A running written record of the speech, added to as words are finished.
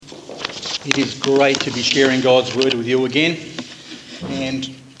It is great to be sharing God's Word with you again. And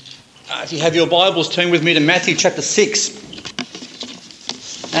if you have your Bibles, turn with me to Matthew chapter 6.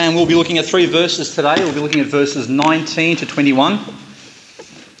 And we'll be looking at 3 verses today. We'll be looking at verses 19 to 21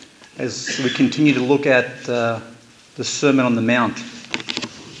 as we continue to look at the Sermon on the Mount.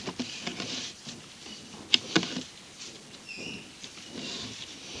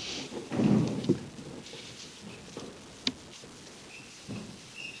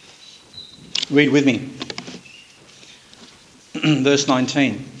 Read with me. Verse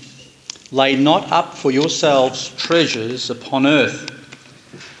 19. Lay not up for yourselves treasures upon earth,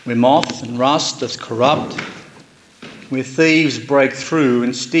 where moth and rust doth corrupt, where thieves break through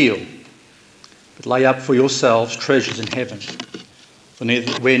and steal. But lay up for yourselves treasures in heaven,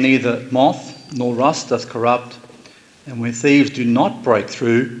 where neither moth nor rust doth corrupt, and where thieves do not break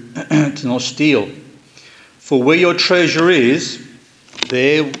through nor steal. For where your treasure is,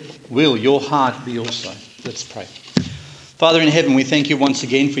 there will your heart be also. Let's pray. Father in heaven, we thank you once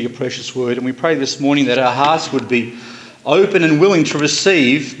again for your precious word, and we pray this morning that our hearts would be open and willing to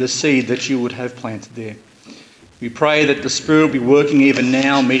receive the seed that you would have planted there. We pray that the Spirit will be working even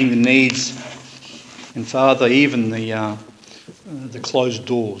now, meeting the needs, and Father, even the closed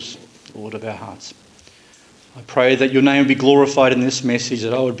doors, Lord, of our hearts. I pray that your name would be glorified in this message,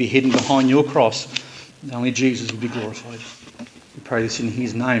 that I would be hidden behind your cross, and only Jesus would be glorified. We pray this in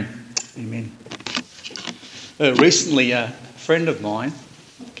his name. Amen. Recently, a friend of mine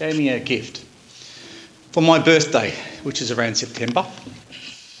gave me a gift for my birthday, which is around September.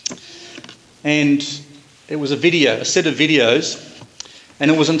 And it was a set of videos, and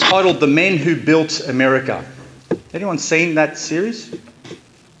it was entitled The Men Who Built America. Anyone seen that series?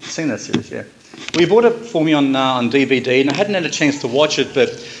 Seen that series, yeah. Well, you bought it for me on DVD, and I hadn't had a chance to watch it, but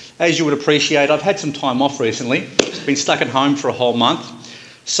as you would appreciate, I've had some time off recently. I've been stuck at home for a whole month.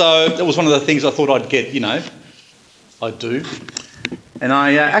 So that was one of the things I thought I'd get, I'd do. And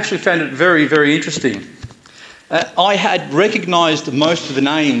I actually found it very, very interesting. I had recognised most of the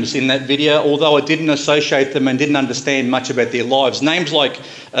names in that video, although I didn't associate them and didn't understand much about their lives. Names like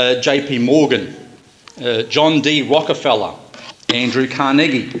J.P. Morgan, John D. Rockefeller, Andrew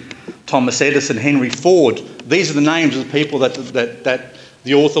Carnegie, Thomas Edison, Henry Ford. These are the names of the people that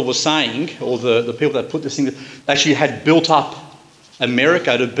the author was saying, or the people that put this thing, actually had built up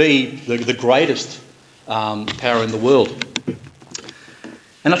America to be the greatest power in the world.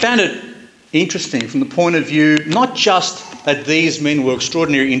 And I found it interesting from the point of view, not just that these men were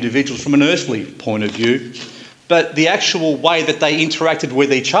extraordinary individuals from an earthly point of view, but the actual way that they interacted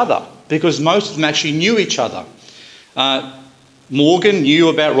with each other, because most of them actually knew each other. Morgan knew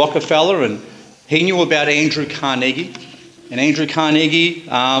about Rockefeller, and he knew about Andrew Carnegie. And Andrew Carnegie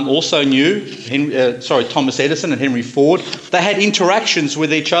also knew Thomas Edison and Henry Ford. They had interactions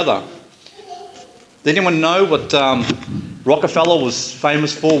with each other. Did anyone know what Rockefeller was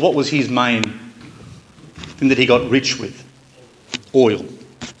famous for? What was his main thing that he got rich with? Oil.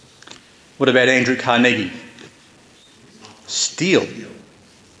 What about Andrew Carnegie? Steel.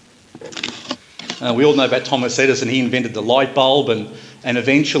 We all know about Thomas Edison. He invented the light bulb and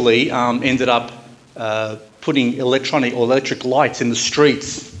eventually ended up putting electric lights in the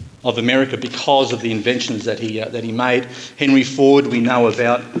streets of America because of the inventions that he made. Henry Ford we know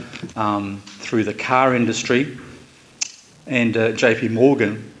about through the car industry, and J.P.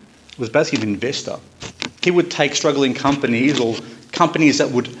 Morgan was basically an investor. He would take struggling companies or companies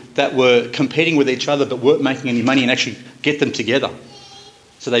that were competing with each other but weren't making any money and actually get them together.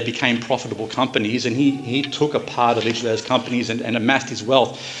 So they became profitable companies, and he took a part of each of those companies and amassed his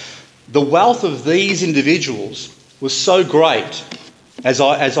wealth. The wealth of these individuals was so great, as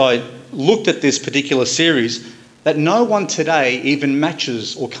I looked at this particular series, that no one today even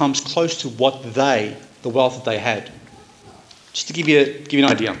matches or comes close to the wealth that they had. Just to give you an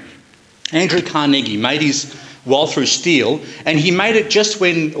idea. Andrew Carnegie made his wealth through steel, and he made it just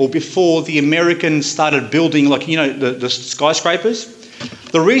when or before the Americans started building the skyscrapers.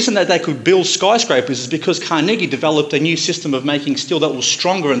 The reason that they could build skyscrapers is because Carnegie developed a new system of making steel that was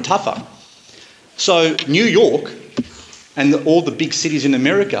stronger and tougher. So New York and all the big cities in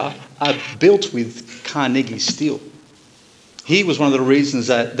America are built with Carnegie steel. He was one of the reasons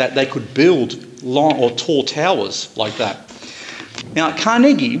that they could build long or tall towers like that. Now,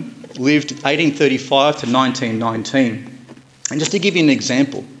 Carnegie lived 1835 to 1919. And just to give you an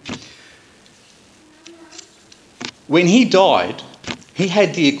example, when he died, he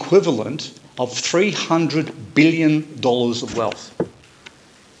had the equivalent of $300 billion of wealth.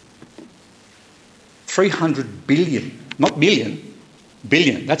 300 billion, not million,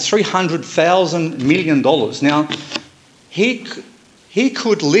 billion. That's $300,000 million. Now, he he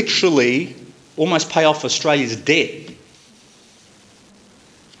could literally almost pay off Australia's debt.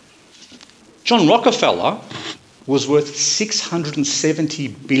 John Rockefeller was worth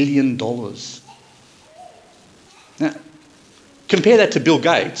 $670 billion. Now, compare that to Bill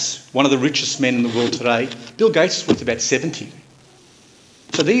Gates, one of the richest men in the world today. Bill Gates is worth about 70.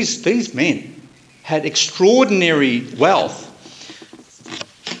 So these men had extraordinary wealth.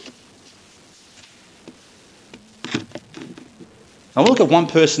 Now look at one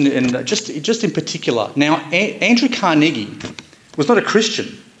person, just in particular. Now, Andrew Carnegie was not a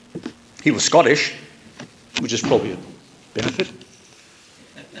Christian. He was Scottish, which is probably a benefit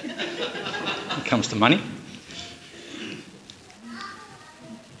when it comes to money.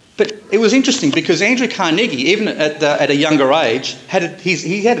 But it was interesting because Andrew Carnegie, even at a younger age,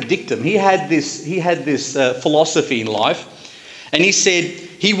 he had a dictum. He had this philosophy in life, and he said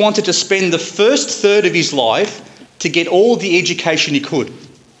he wanted to spend the first third of his life to get all the education he could.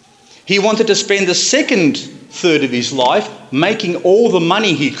 He wanted to spend the second third of his life making all the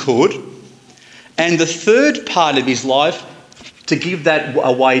money he could, and the third part of his life to give that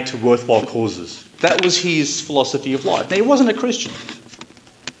away to worthwhile causes. That was his philosophy of life. Now, he wasn't a Christian.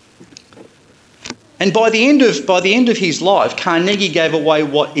 And by the end of his life, Carnegie gave away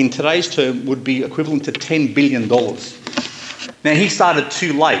what in today's term would be equivalent to $10 billion. Now, he started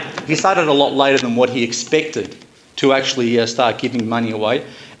too late. He started a lot later than what he expected to actually start giving money away.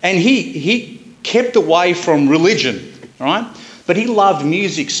 And he kept away from religion, right? But he loved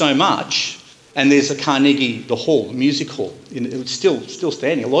music so much. And there's a Carnegie, the hall, the music hall. It's still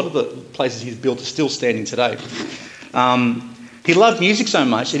standing. A lot of the places he's built are still standing today. He loved music so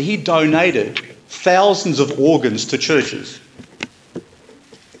much that he donated thousands of organs to churches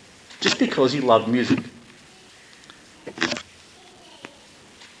just because he loved music.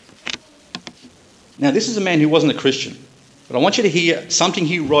 Now, this is a man who wasn't a Christian, but I want you to hear something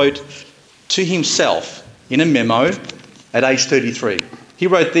he wrote to himself in a memo at age 33. He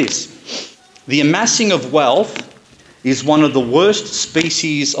wrote this: "The amassing of wealth is one of the worst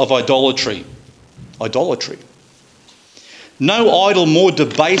species of idolatry." Idolatry. "No idol more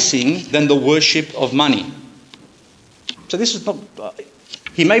debasing than the worship of money." So this is not...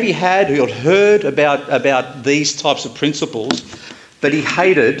 He maybe had heard about these types of principles, but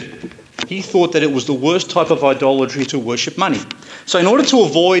he thought that it was the worst type of idolatry to worship money. So in order to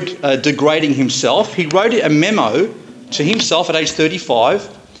avoid degrading himself, he wrote a memo to himself at age 35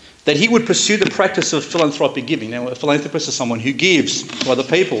 that he would pursue the practice of philanthropic giving. Now, a philanthropist is someone who gives to other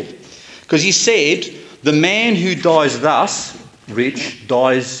people. Because he said, "The man who dies thus rich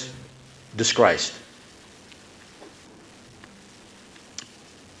dies disgraced."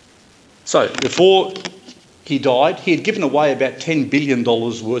 So, before he died, he had given away about $10 billion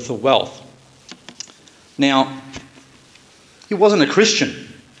worth of wealth. Now, he wasn't a Christian.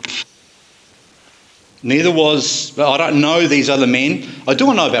 Neither was... I don't know these other men. I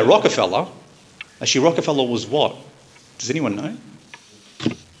do know about Rockefeller. Actually, Rockefeller was what? Does anyone know?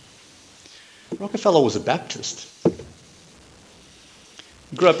 Rockefeller was a Baptist.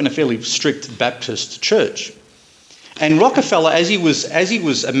 He grew up in a fairly strict Baptist church. And Rockefeller, as he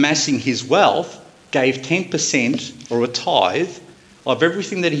was amassing his wealth, gave 10% or a tithe of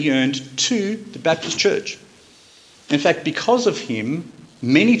everything that he earned to the Baptist church. In fact, because of him,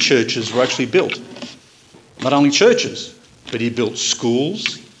 many churches were actually built. Not only churches, but he built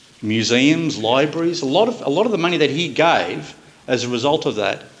schools, museums, libraries. A lot of the money that he gave as a result of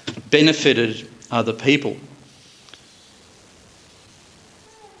that benefited other people.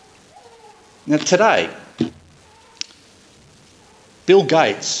 Now today, Bill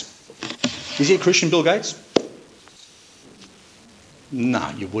Gates, is he a Christian, Bill Gates? No,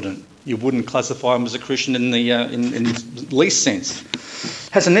 you wouldn't. You wouldn't classify him as a Christian in the least sense.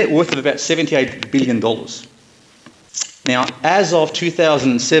 Has a net worth of about $78 billion. Now, as of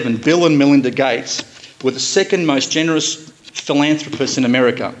 2007, Bill and Melinda Gates were the second most generous philanthropists in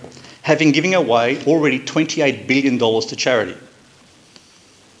America, having given away already $28 billion to charity.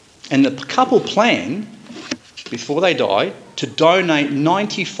 And the couple plan, before they die, to donate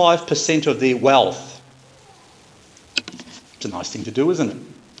 95% of their wealth. It's a nice thing to do, isn't it?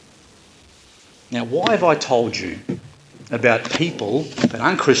 Now, why have I told you about people that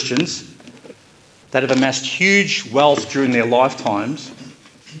aren't Christians that have amassed huge wealth during their lifetimes?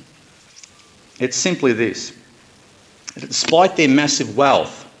 It's simply this. Despite their massive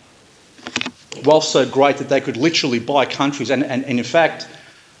wealth so great that they could literally buy countries, and in fact,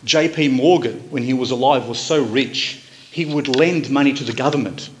 J.P. Morgan, when he was alive, was so rich, he would lend money to the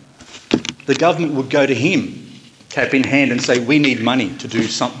government. The government would go to him, cap in hand, and say, "We need money to do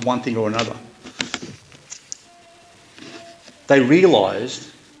one thing or another." They realised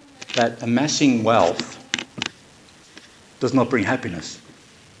that amassing wealth does not bring happiness.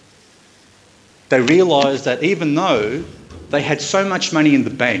 They realised that even though they had so much money in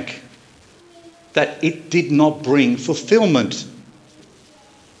the bank, that it did not bring fulfilment.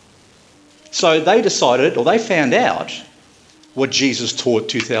 So they decided, or they found out, what Jesus taught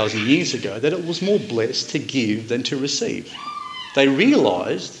 2,000 years ago, that it was more blessed to give than to receive. They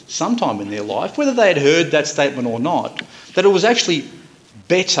realised sometime in their life, whether they had heard that statement or not, that it was actually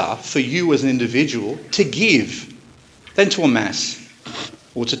better for you as an individual to give than to amass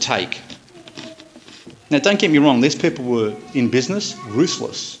or to take. Now, don't get me wrong, these people were in business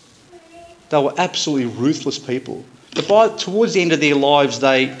ruthless. They were absolutely ruthless people. But towards the end of their lives,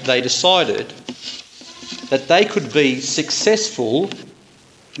 they decided that they could be successful.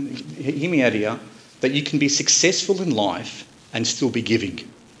 Hear me out here, that you can be successful in life and still be giving.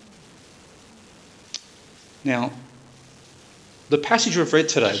 Now, the passage we've read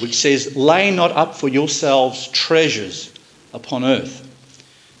today, which says, "Lay not up for yourselves treasures upon earth,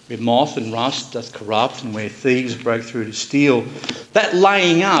 where moth and rust doth corrupt, and where thieves break through to steal." That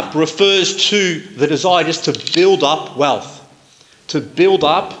laying up refers to the desire just to build up wealth, to build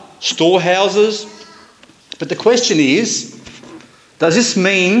up storehouses. But the question is, does this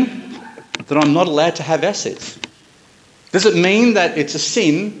mean that I'm not allowed to have assets? Does it mean that it's a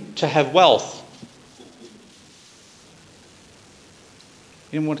sin to have wealth?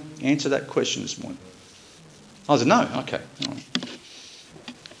 Anyone want to answer that question this morning? I said, no. Okay. All right.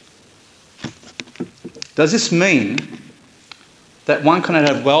 Does this mean that one cannot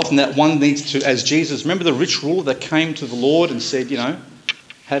have wealth and that one needs to, as Jesus, remember the rich ruler that came to the Lord and said,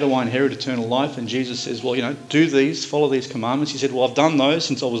 how do I inherit eternal life? And Jesus says, well, do these, follow these commandments. He said, well, I've done those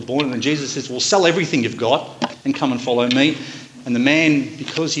since I was born. And then Jesus says, well, sell everything you've got and come and follow me. And the man,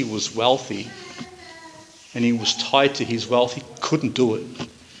 because he was wealthy and he was tied to his wealth, he couldn't do it.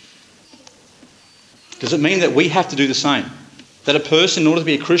 Does it mean that we have to do the same? That a person, in order to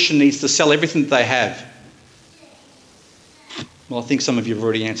be a Christian, needs to sell everything that they have? Well, I think some of you have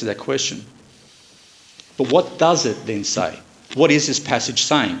already answered that question. But what does it then say? What is this passage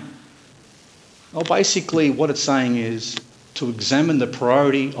saying? Well, basically what it's saying is to examine the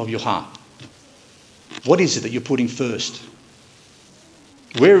priority of your heart. What is it that you're putting first?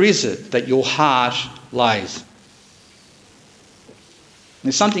 Where is it that your heart lays?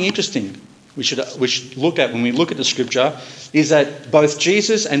 There's something interesting we should look at when we look at the scripture, is that both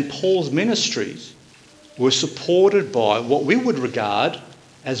Jesus and Paul's ministries were supported by what we would regard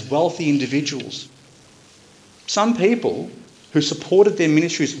as wealthy individuals. Some people who supported their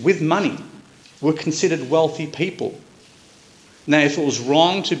ministries with money were considered wealthy people. Now, if it was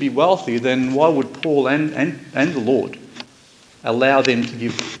wrong to be wealthy, then why would Paul and the Lord allow them to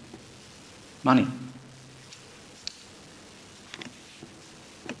give money?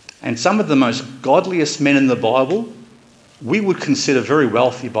 And some of the most godliest men in the Bible, we would consider very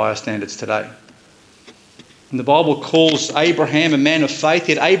wealthy by our standards today. And the Bible calls Abraham a man of faith,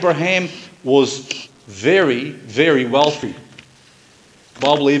 yet Abraham was very, very wealthy. The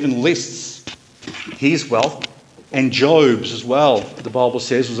Bible even lists his wealth, and Job's as well, the Bible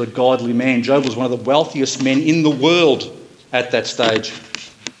says, was a godly man. Job was one of the wealthiest men in the world at that stage.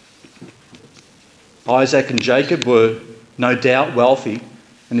 Isaac and Jacob were no doubt wealthy.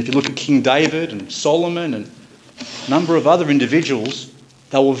 And if you look at King David and Solomon and a number of other individuals,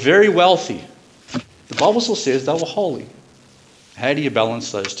 they were very wealthy. The Bible still says they were holy. How do you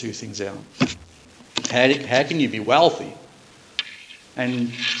balance those two things out? How can you be wealthy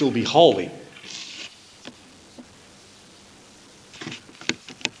and still be holy?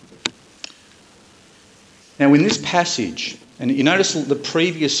 Now, in this passage, and you notice the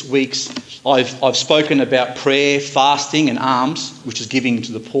previous weeks I've spoken about prayer, fasting and alms, which is giving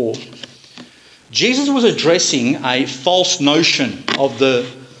to the poor. Jesus was addressing a false notion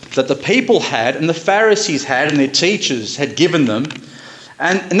that the people had and the Pharisees had and their teachers had given them.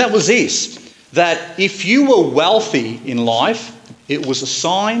 And that was this, that if you were wealthy in life, it was a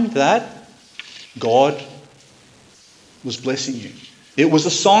sign that God was blessing you. It was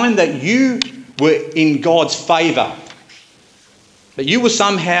a sign that you were in God's favour, that you were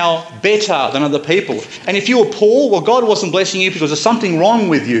somehow better than other people. And if you were poor, well, God wasn't blessing you because there's something wrong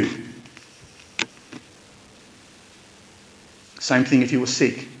with you. Same thing if you were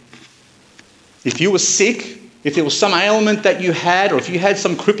sick. If you were sick, if there was some ailment that you had, or if you had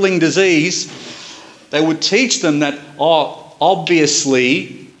some crippling disease, they would teach them that,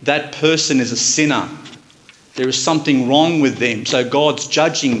 obviously that person is a sinner. There is something wrong with them, so God's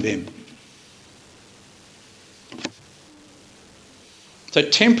judging them. So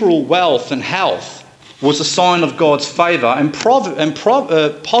temporal wealth and health was a sign of God's favour, and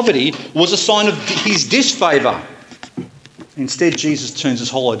poverty was a sign of his disfavour. Instead, Jesus turns this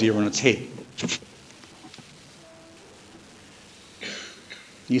whole idea on its head.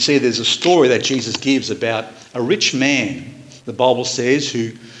 You see, there's a story that Jesus gives about a rich man, the Bible says,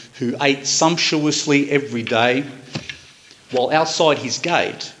 who ate sumptuously every day, while outside his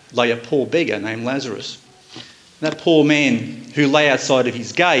gate lay a poor beggar named Lazarus. That poor man who lay outside of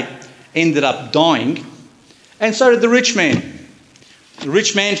his gate ended up dying, and so did the rich man. The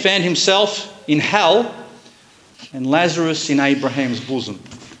rich man found himself in hell, and Lazarus in Abraham's bosom.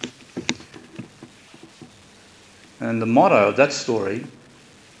 And the motto of that story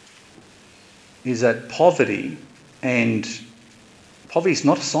is that poverty is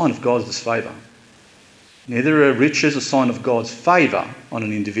not a sign of God's disfavour. Neither are riches a sign of God's favour on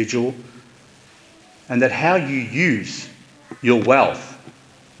an individual, and that how you use your wealth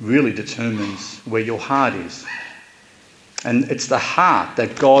really determines where your heart is. And it's the heart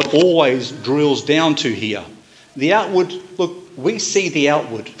that God always drills down to here. The outward, look, we see the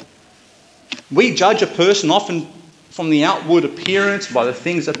outward. We judge a person often from the outward appearance, by the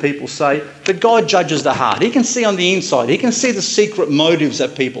things that people say, but God judges the heart. He can see on the inside. He can see the secret motives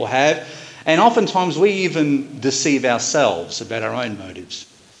that people have, and oftentimes we even deceive ourselves about our own motives.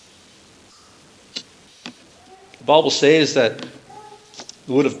 The Bible says that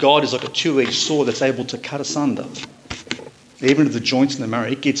the word of God is like a two-edged sword that's able to cut asunder, even to the joints in the marrow.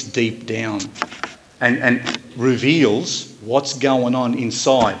 It gets deep down and reveals what's going on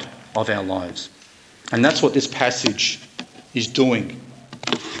inside of our lives. And that's what this passage is doing.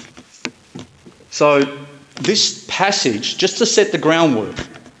 So this passage, just to set the groundwork,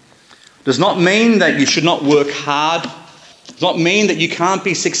 does not mean that you should not work hard. Does not mean that you can't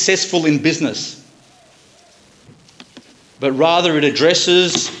be successful in business. But rather it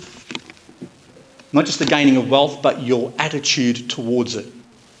addresses not just the gaining of wealth, but your attitude towards it.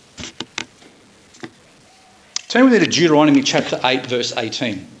 Turn with me to Deuteronomy chapter 8, verse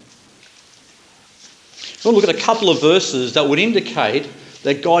 18. We'll look at a couple of verses that would indicate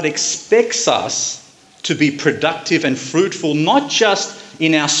that God expects us to be productive and fruitful, not just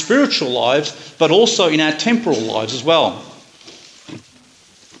in our spiritual lives, but also in our temporal lives as well.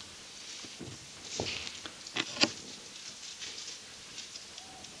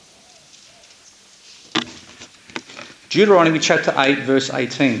 Deuteronomy chapter 8, verse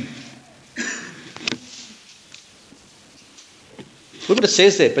 18. Look what it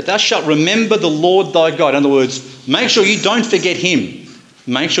says there. But thou shalt remember the Lord thy God. In other words, make sure you don't forget him.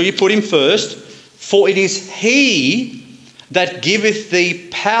 Make sure you put him first. For it is he that giveth thee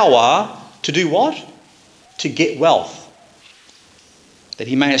power to do what? To get wealth. That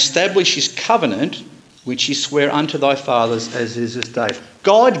he may establish his covenant, which he sware unto thy fathers as is this day.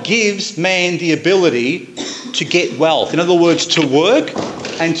 God gives man the ability to get wealth. In other words, to work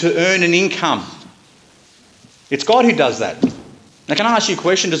and to earn an income. It's God who does that. Now, can I ask you a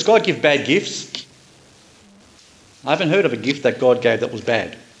question? Does God give bad gifts? I haven't heard of a gift that God gave that was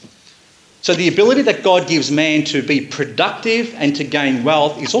bad. So the ability that God gives man to be productive and to gain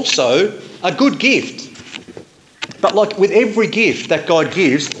wealth is also a good gift. But like with every gift that God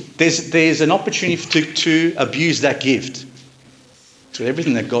gives, there's an opportunity to abuse that gift. So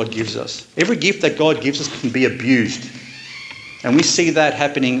everything that God gives us, every gift that God gives us can be abused. And we see that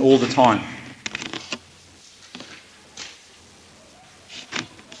happening all the time.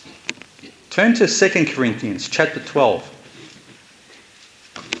 Turn to 2 Corinthians chapter 12.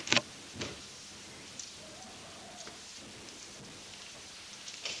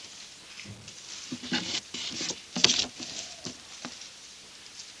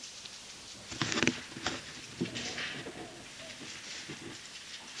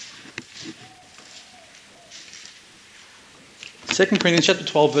 Second Corinthians chapter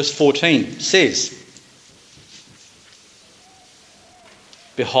 12 verse 14 says,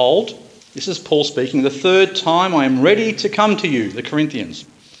 Behold, this is Paul speaking, the third time I am ready to come to you, the Corinthians.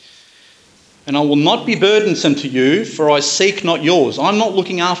 And I will not be burdensome to you, for I seek not yours. I'm not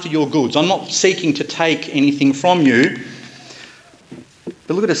looking after your goods. I'm not seeking to take anything from you.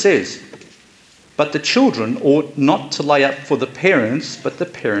 But look what it says. But the children ought not to lay up for the parents, but the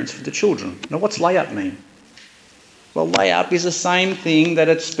parents for the children. Now what's lay up mean? Well, lay up is the same thing that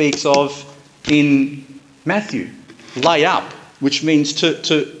it speaks of in Matthew. Lay up, which means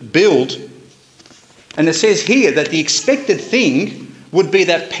to build. And it says here that the expected thing would be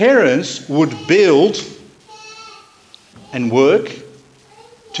that parents would build and work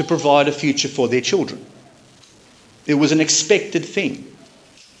to provide a future for their children. It was an expected thing.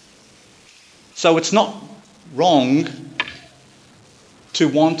 So it's not wrong to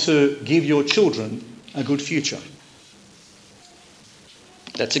want to give your children a good future.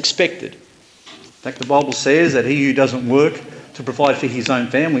 That's expected. In fact, the Bible says that he who doesn't work to provide for his own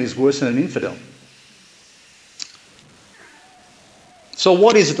family is worse than an infidel. So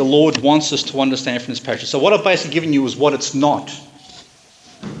what is it the Lord wants us to understand from this passage? So what I've basically given you is what it's not.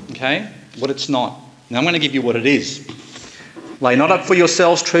 Okay? What it's not. Now I'm going to give you what it is. Lay not up for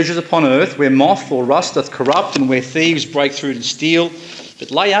yourselves treasures upon earth, where moth or rust doth corrupt, and where thieves break through to steal. But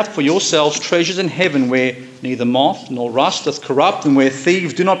lay up for yourselves treasures in heaven, where neither moth nor rust doth corrupt, and where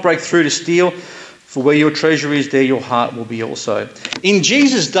thieves do not break through to steal. For where your treasure is, there your heart will be also. In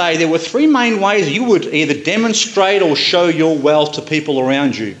Jesus' day, there were three main ways you would either demonstrate or show your wealth to people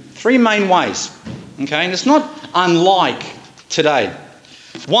around you. Three main ways. Okay? And it's not unlike today.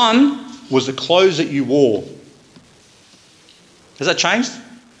 One was the clothes that you wore. Has that changed?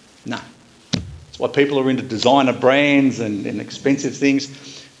 No. That's why people are into designer brands and expensive things.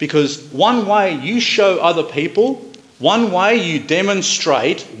 Because one way you show other people, one way you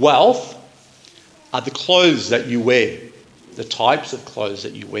demonstrate wealth, are the clothes that you wear, the types of clothes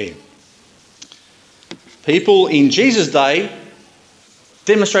that you wear. People in Jesus' day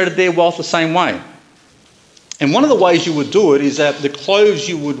demonstrated their wealth the same way. And one of the ways you would do it is that the clothes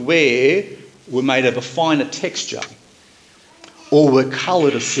you would wear were made of a finer texture or were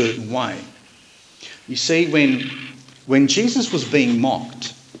coloured a certain way. You see, when Jesus was being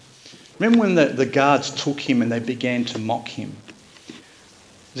mocked, remember when the guards took him and they began to mock him?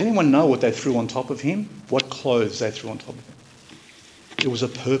 Does anyone know what they threw on top of him? What clothes they threw on top of him? It was a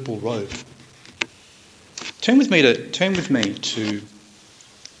purple robe. Turn with me to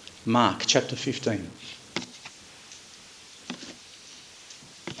Mark chapter 15.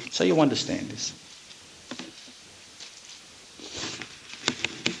 So you understand this.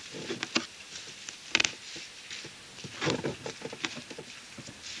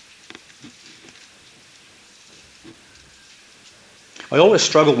 I always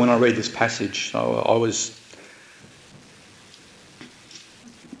struggle when I read this passage.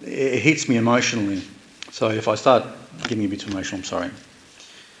 It hits me emotionally. So if I start getting a bit too emotional, I'm sorry.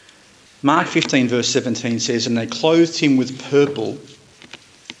 Mark 15 verse 17 says, "And they clothed him with purple,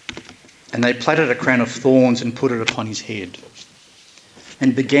 and they plaited a crown of thorns and put it upon his head,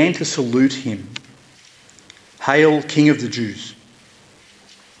 and began to salute him, 'Hail, King of the Jews!'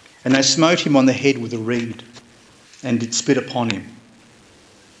 And they smote him on the head with a reed, and did spit upon him.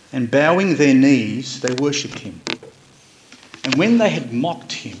 And bowing their knees, they worshipped him. And when they had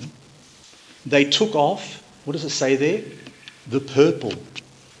mocked him, they took off," what does it say there? "The purple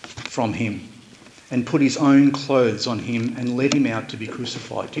from him, and put his own clothes on him, and led him out to be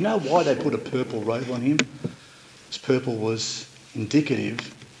crucified." Do you know why they put a purple robe on him? This purple was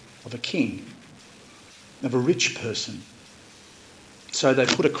indicative of a king, of a rich person. So they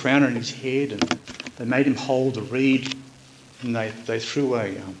put a crown on his head, and they made him hold a reed, and they threw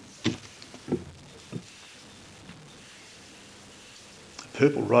a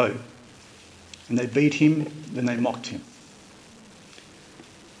purple robe, and they beat him, then they mocked him.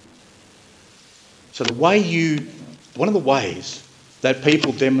 So one of the ways that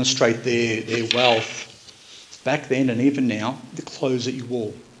people demonstrate their wealth back then and even now, the clothes that you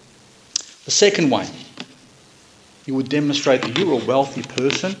wore. The second way you would demonstrate that you were a wealthy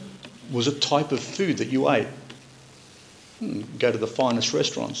person was a type of food that you ate. Go to the finest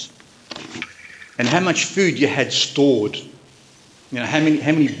restaurants. And how much food you had stored. You know, how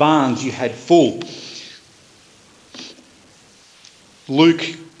many barns you had full. Luke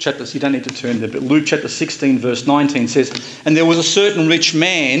chapter, you don't need to turn there, but Luke chapter 16 verse 19 says, "And there was a certain rich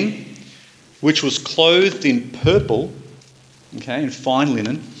man which was clothed in purple," okay, in fine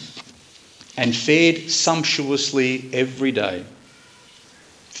linen, "and fared sumptuously every day."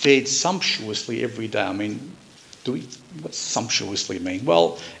 Fared sumptuously every day. I mean, what's sumptuously mean?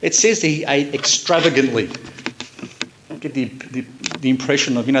 Well, it says that he ate extravagantly. Get the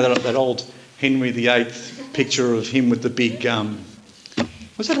impression of, that old Henry VIII picture of him with the big,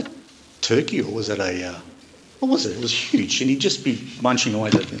 was that a turkey or was that what was it? It was huge, and he'd just be munching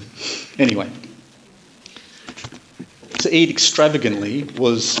away that thing. Anyway, to eat extravagantly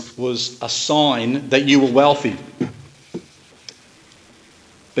was a sign that you were wealthy.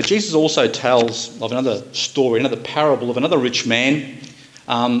 But Jesus also tells of another story, another parable of another rich man,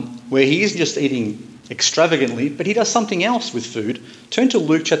 where he isn't just eating extravagantly, but he does something else with food. Turn to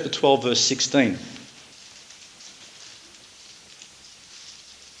Luke chapter 12 verse 16.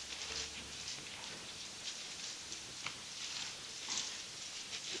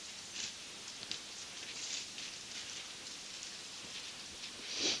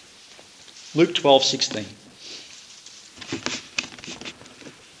 Luke 12:16.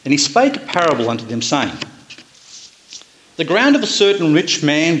 And he spake a parable unto them, saying, The ground of a certain rich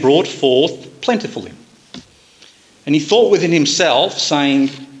man brought forth plentifully. And he thought within himself, saying,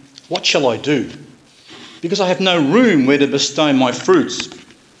 What shall I do? Because I have no room where to bestow my fruits.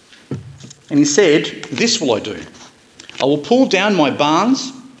 And he said, This will I do. I will pull down my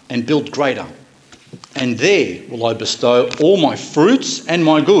barns and build greater. And there will I bestow all my fruits and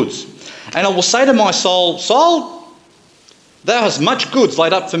my goods. And I will say to my soul, Soul, thou hast much goods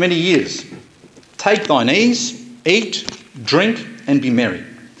laid up for many years. Take thine ease, eat, drink, and be merry.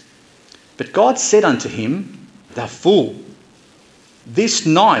 But God said unto him, Thou fool, this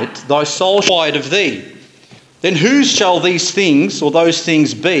night thy soul shall require of thee. Then whose shall these things, or those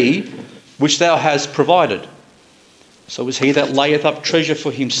things be, which thou hast provided? So is he that layeth up treasure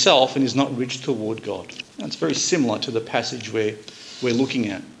for himself and is not rich toward God. And it's very similar to the passage we're looking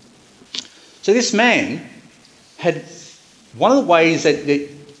at. So this man had, one of the ways that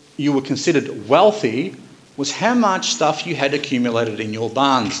you were considered wealthy was how much stuff you had accumulated in your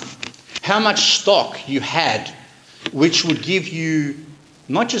barns. How much stock you had, which would give you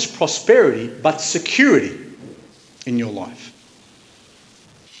not just prosperity, but security in your life.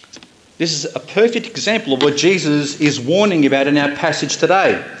 This is a perfect example of what Jesus is warning about in our passage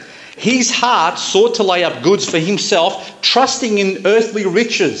today. His heart sought to lay up goods for himself, trusting in earthly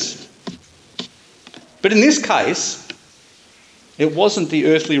riches. But in this case, it wasn't the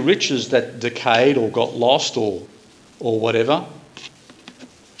earthly riches that decayed or got lost or whatever.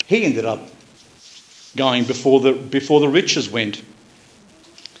 He ended up going before the riches went.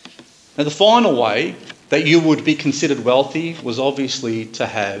 Now, the final way that you would be considered wealthy was obviously to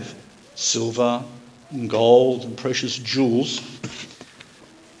have silver and gold and precious jewels.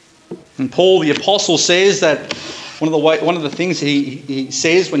 And Paul the Apostle says that one of the things he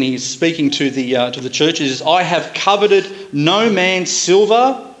says when he's speaking to the churches is, I have coveted no man's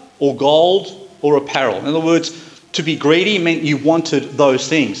silver or gold or apparel. In other words, to be greedy meant you wanted those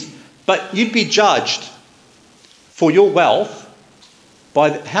things. But you'd be judged for your wealth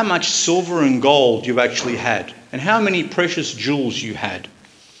by how much silver and gold you actually had and how many precious jewels you had.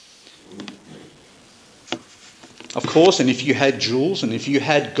 Of course, and if you had jewels and if you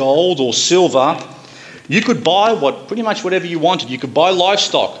had gold or silver, you could buy pretty much whatever you wanted. You could buy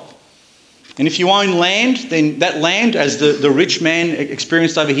livestock. And if you own land, then that land, as the rich man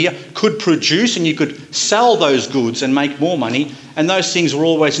experienced over here, could produce, and you could sell those goods and make more money. And those things were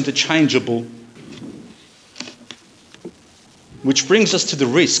always interchangeable. Which brings us to the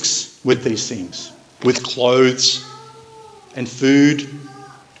risks with these things, with clothes and food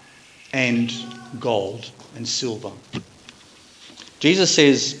and gold and silver. Jesus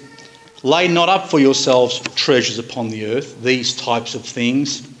says, lay not up for yourselves treasures upon the earth, these types of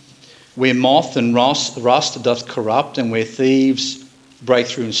things, where moth and rust doth corrupt, and where thieves break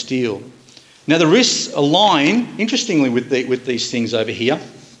through and steal. Now the risks align, interestingly, with these things over here.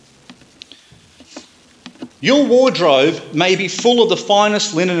 Your wardrobe may be full of the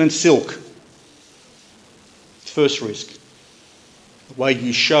finest linen and silk. First risk, the way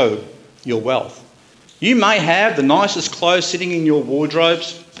you show your wealth. You may have the nicest clothes sitting in your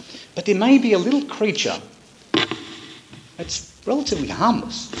wardrobes, but there may be a little creature that's relatively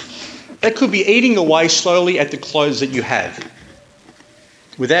harmless that could be eating away slowly at the clothes that you have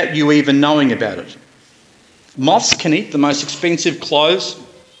without you even knowing about it. Moths can eat the most expensive clothes.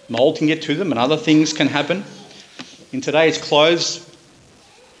 Mold can get to them and other things can happen. In today's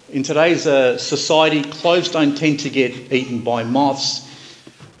society, clothes don't tend to get eaten by moths.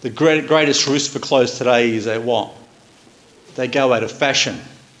 The greatest risk for clothes today is that what? They go out of fashion.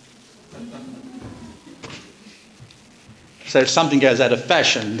 So if something goes out of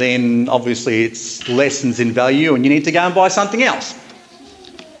fashion, then obviously it lessens in value and you need to go and buy something else.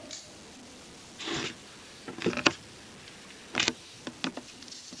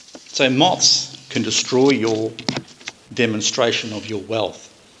 So moths can destroy your demonstration of your wealth.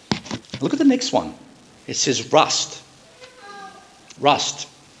 Look at the next one. It says rust. Rust.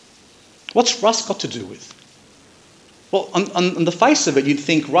 What's rust got to do with? Well, on the face of it, you'd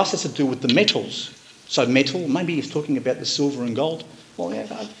think rust has to do with the metals. So metal, maybe he's talking about the silver and gold. Well, yeah,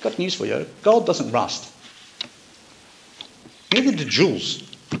 I've got news for you. Gold doesn't rust. Neither do jewels.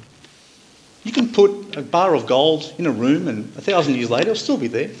 You can put a bar of gold in a room and 1,000 years later it'll still be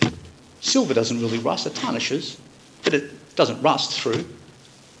there. Silver doesn't really rust, it tarnishes, but it doesn't rust through.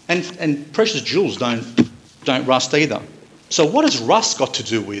 And precious jewels don't rust either. So what has rust got to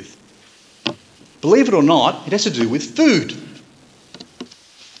do with? Believe it or not, it has to do with food.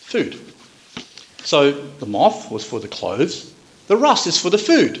 Food. So the moth was for the clothes, the rust is for the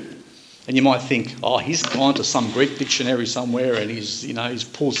food. And you might think, oh, he's gone to some Greek dictionary somewhere and he's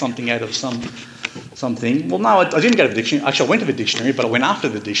pulled something out of something. Well, no, I didn't go to the dictionary. Actually, I went to the dictionary, but I went after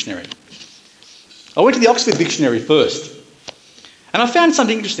the dictionary. I went to the Oxford Dictionary first. And I found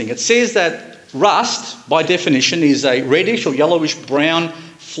something interesting. It says that rust, by definition, is a reddish or yellowish brown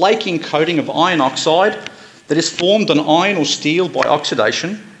flaking coating of iron oxide that is formed on iron or steel by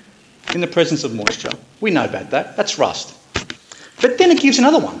oxidation in the presence of moisture. We know about that. That's rust. But then it gives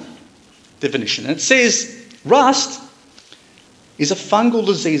another definition. And it says rust is a fungal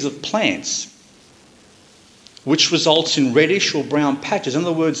disease of plants which results in reddish or brown patches. In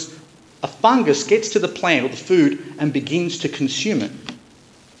other words, a fungus gets to the plant or the food and begins to consume it.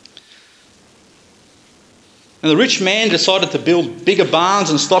 And the rich man decided to build bigger barns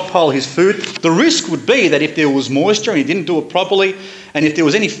and stockpile his food. The risk would be that if there was moisture and he didn't do it properly, and if there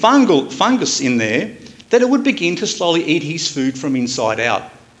was any fungus in there, that it would begin to slowly eat his food from inside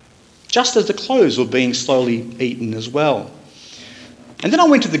out, just as the clothes were being slowly eaten as well. And then I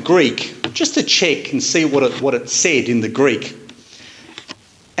went to the Greek just to check and see what it said in the Greek.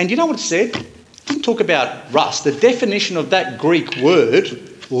 And you know what it said? It didn't talk about rust. The definition of that Greek word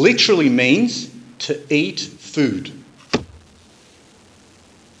literally means to eat food.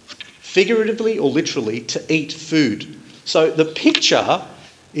 Figuratively or literally, to eat food. So the picture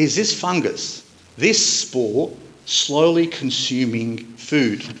is this fungus, this spore, slowly consuming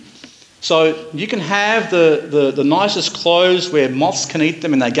food. So you can have the nicest clothes where moths can eat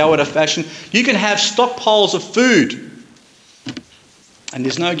them and they go out of fashion. You can have stockpiles of food. And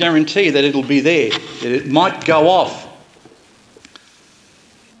there's no guarantee that it'll be there. It might go off.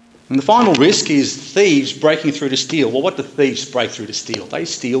 And the final risk is thieves breaking through to steal. Well, what do thieves break through to steal? They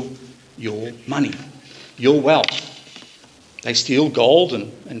steal your money, your wealth. They steal gold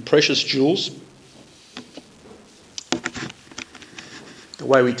and precious jewels. The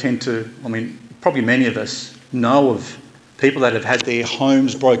way we tend to, probably many of us know of people that have had their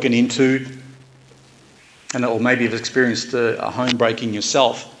homes broken into, or maybe have experienced a home breaking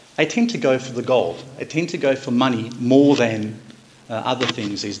yourself. They tend to go for the gold. They tend to go for money more than other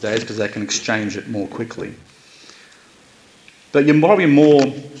things these days because they can exchange it more quickly. But you're probably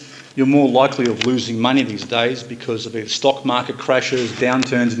more likely of losing money these days because of the stock market crashes,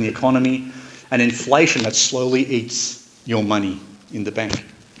 downturns in the economy, and inflation that slowly eats your money in the bank.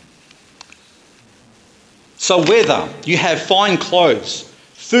 So whether you have fine clothes,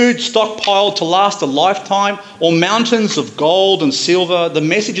 food stockpiled to last a lifetime, or mountains of gold and silver, the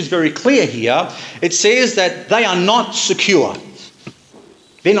message is very clear here. It says that they are not secure.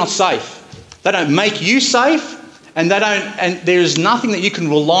 They're not safe. They don't make you safe, and there is nothing that you can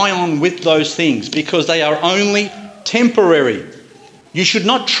rely on with those things because they are only temporary. You should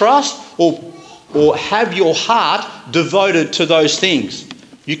not trust or have your heart devoted to those things.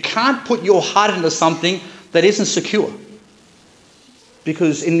 You can't put your heart into something that isn't secure.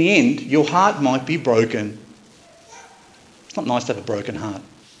 Because in the end, your heart might be broken. It's not nice to have a broken heart.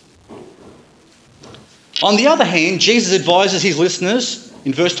 On the other hand, Jesus advises his listeners,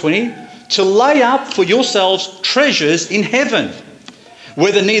 in verse 20, to lay up for yourselves treasures in heaven,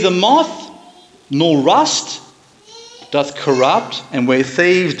 where neither moth nor rust doth corrupt, and where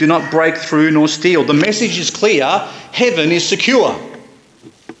thieves do not break through nor steal. The message is clear. Heaven is secure.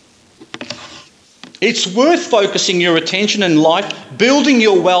 It's worth focusing your attention in life, building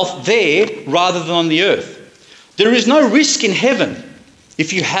your wealth there rather than on the earth. There is no risk in heaven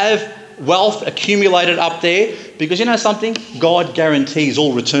if you have wealth accumulated up there, because you know something? God guarantees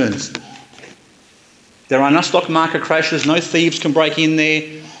all returns. There are no stock market crashes, no thieves can break in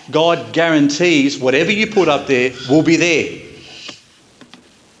there. God guarantees whatever you put up there will be there.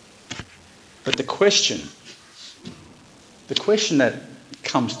 But the question that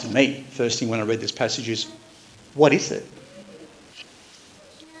comes to me first thing when I read this passage is, what is it?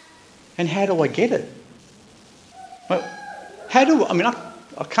 And how do I get it? Well, I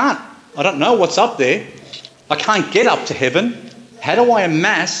don't know what's up there. I can't get up to heaven. How do I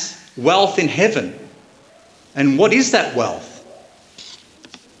amass wealth in heaven? And what is that wealth?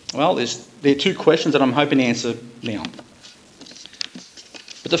 Well, there are two questions that I'm hoping to answer now.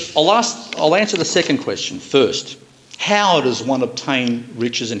 But I'll answer the second question first. How does one obtain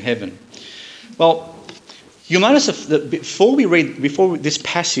riches in heaven? Well, you'll notice that before this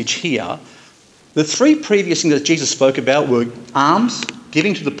passage here, the three previous things that Jesus spoke about were alms,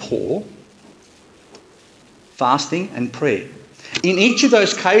 giving to the poor, fasting, and prayer. In each of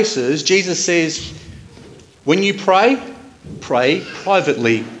those cases, Jesus says, when you pray, pray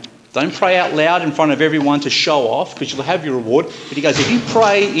privately. Don't pray out loud in front of everyone to show off, because you'll have your reward. But he goes, if you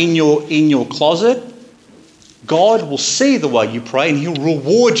pray in your closet, God will see the way you pray and he'll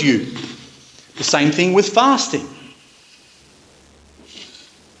reward you. The same thing with fasting.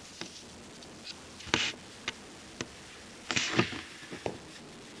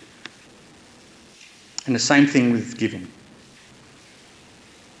 And the same thing with giving.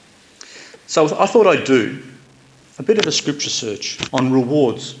 So I thought I'd do a bit of a scripture search on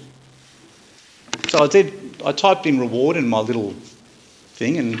rewards. So I typed in reward in my little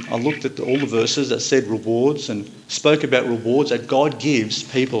thing, and I looked at all the verses that said rewards and spoke about rewards that God gives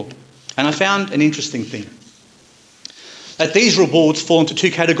people. And I found an interesting thing. That these rewards fall into two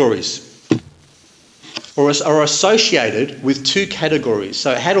categories, or are associated with two categories.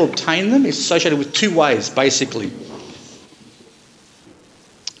 So how to obtain them is associated with two ways, basically.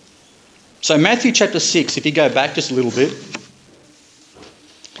 So Matthew chapter 6, if you go back just a little bit,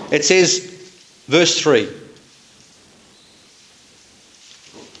 it says, verse 3.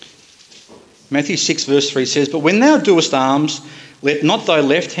 Matthew 6 verse 3 says, "But when thou doest alms, let not thy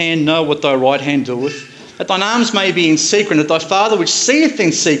left hand know what thy right hand doeth, that thine alms may be in secret, and that thy Father which seeth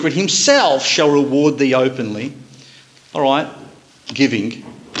in secret himself shall reward thee openly." All right, giving.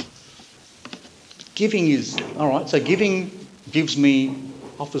 Giving is, all right, so giving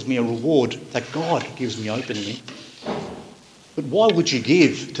offers me a reward that God gives me openly. But why would you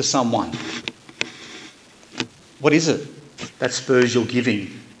give to someone? What is it that spurs your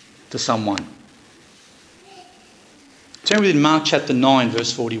giving to someone? Turn with me to Mark chapter 9,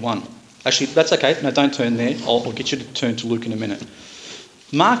 verse 41. Actually, that's okay. No, don't turn there. I'll get you to turn to Luke in a minute.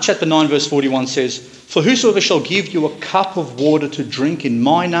 Mark chapter 9, verse 41 says, "For whosoever shall give you a cup of water to drink in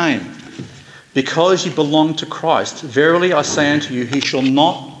my name, because you belong to Christ, verily I say unto you, he shall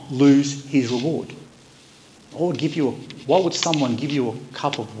not lose his reward." Why would someone give you a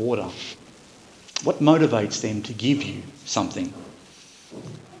cup of water? What motivates them to give you something?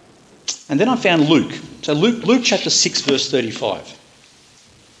 And then I found Luke. So Luke chapter 6, verse 35.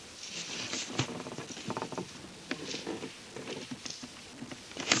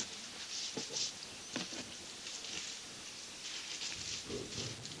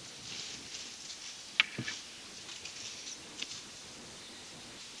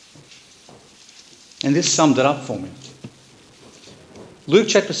 And this summed it up for me. Luke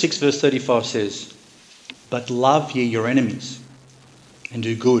chapter 6 verse 35 says, "But love ye your enemies, and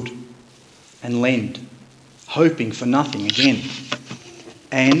do good, and lend, hoping for nothing again,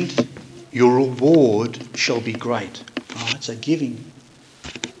 and your reward shall be great." Right, so giving.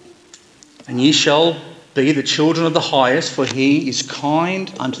 "And ye shall be the children of the highest, for he is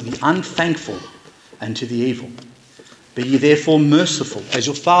kind unto the unthankful and to the evil. Be ye therefore merciful, as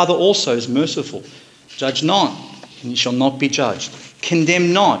your Father also is merciful. Judge not, and ye shall not be judged.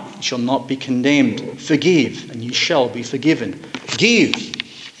 Condemn not, ye shall not be condemned. Forgive, and ye shall be forgiven. Give,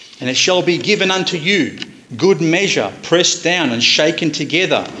 and it shall be given unto you. Good measure, pressed down and shaken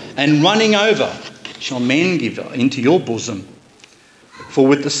together, and running over, shall men give into your bosom. For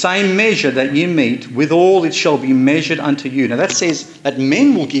with the same measure that ye mete, withal it shall be measured unto you." Now that says that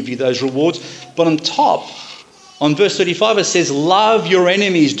men will give you those rewards, but on top, on verse 35, it says, "Love your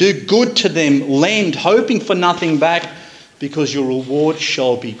enemies, do good to them, lend, hoping for nothing back, because your reward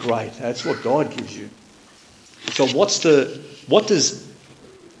shall be great." That's what God gives you. So what does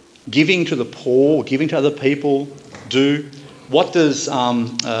giving to the poor, giving to other people do? What does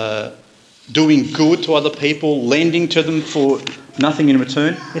doing good to other people, lending to them for nothing in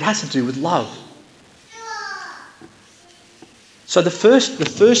return? It has to do with love. So the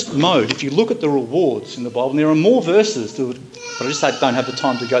first mode, if you look at the rewards in the Bible, and there are more verses, but I just don't have the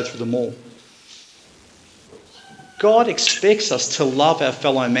time to go through them all. God expects us to love our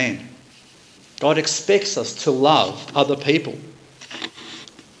fellow man. God expects us to love other people,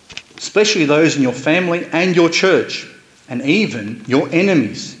 especially those in your family and your church, and even your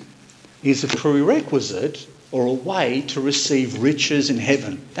enemies, is a prerequisite or a way to receive riches in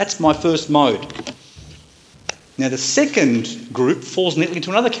heaven. That's my first mode. Now the second group falls neatly into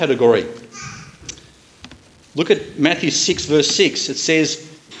another category. Look at Matthew 6 verse 6. It says,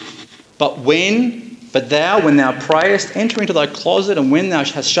 But thou, when thou prayest, enter into thy closet, and when thou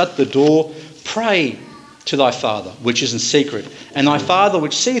hast shut the door, pray to thy Father, which is in secret. And thy Father,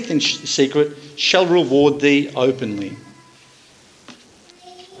 which seeth in secret, shall reward thee openly.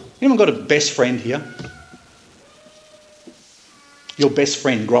 Anyone got a best friend here? Your best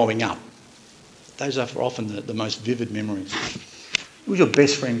friend growing up. Those are often the most vivid memories. Who was your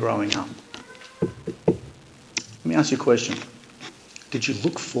best friend growing up? Let me ask you a question. Did you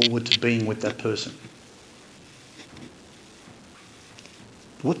look forward to being with that person?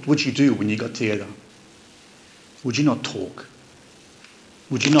 What would you do when you got together? Would you not talk?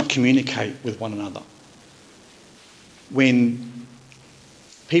 Would you not communicate with one another? When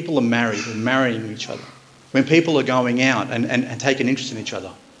people are married and marrying each other, when people are going out and taking interest in each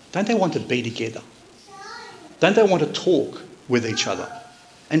other, don't they want to be together? Don't they want to talk with each other?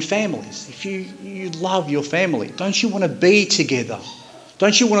 And families, if you love your family, don't you want to be together?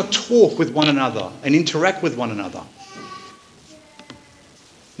 Don't you want to talk with one another and interact with one another?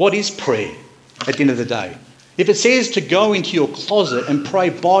 What is prayer at the end of the day? If it says to go into your closet and pray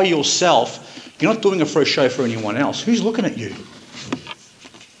by yourself, you're not doing it for a show for anyone else. Who's looking at you?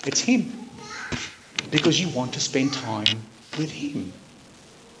 It's him. Because you want to spend time with him.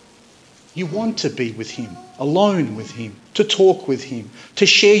 You want to be with him, alone with him, to talk with him, to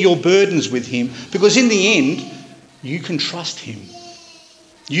share your burdens with him. Because in the end, you can trust him.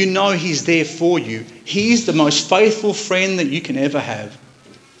 You know he's there for you. He's the most faithful friend that you can ever have.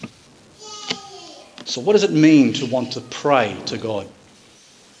 So what does it mean to want to pray to God?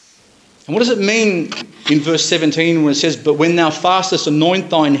 And what does it mean in verse 17 when it says, "But when thou fastest, anoint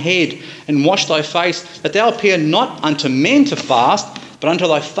thine head and wash thy face, that thou appear not unto men to fast, but unto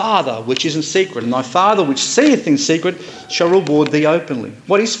thy Father which is in secret. And thy Father which seeth in secret shall reward thee openly."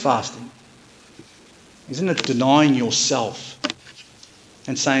 What is fasting? Isn't it denying yourself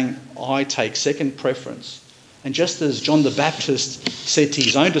and saying, I take second preference? And just as John the Baptist said to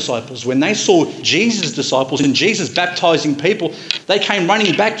his own disciples, when they saw Jesus' disciples and Jesus baptizing people, they came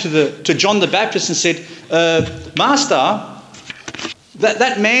running back to John the Baptist and said, Master,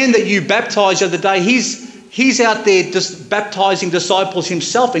 that man that you baptized the other day, he's out there just baptizing disciples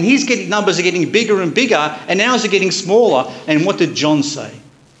himself, and numbers are getting bigger and bigger, and ours are getting smaller. And what did John say?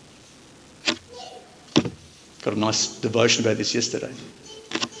 Got a nice devotion about this yesterday.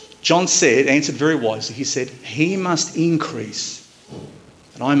 John answered very wisely. He said, he must increase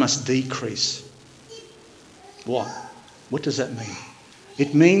and I must decrease. What? What does that mean?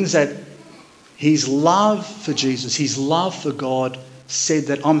 It means that his love for Jesus, his love for God, said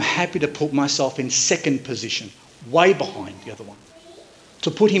that I'm happy to put myself in second position, way behind the other one.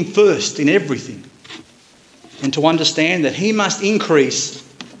 To put him first in everything. And to understand that he must increase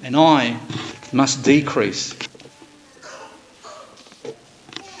and I must decrease.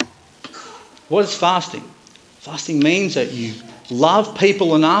 What is fasting? Fasting means that you love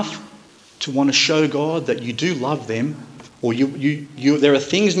people enough to want to show God that you do love them, or there are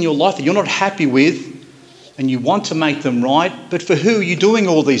things in your life that you're not happy with and you want to make them right, but for who are you doing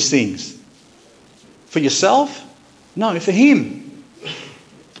all these things? For yourself? No, for him.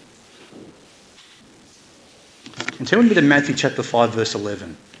 And turn with me to Matthew chapter 5 verse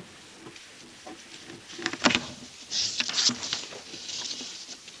 11.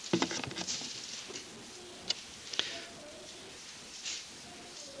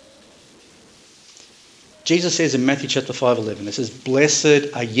 Jesus says in Matthew chapter 5:11, it says,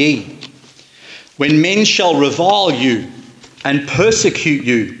 "Blessed are ye, when men shall revile you and persecute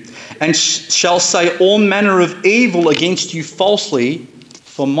you, and shall say all manner of evil against you falsely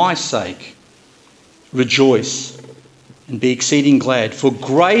for my sake. Rejoice and be exceeding glad, for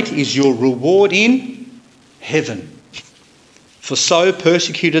great is your reward in heaven. For so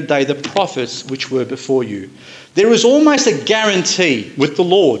persecuted they the prophets which were before you." There is almost a guarantee with the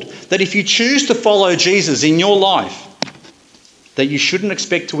Lord that if you choose to follow Jesus in your life, that you shouldn't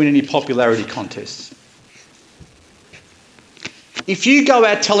expect to win any popularity contests. If you go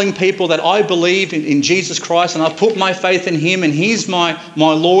out telling people that I believe in Jesus Christ and I put my faith in him and he's my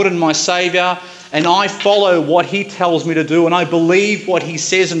Lord and my Saviour, and I follow what he tells me to do and I believe what he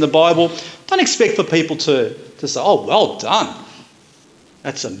says in the Bible, don't expect for people to say, "Oh, well done.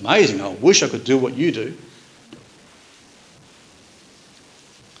 That's amazing. I wish I could do what you do."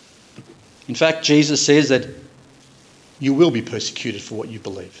 In fact, Jesus says that you will be persecuted for what you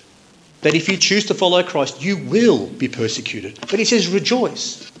believe. That if you choose to follow Christ, you will be persecuted. But he says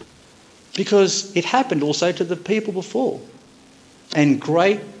rejoice, because it happened also to the people before. And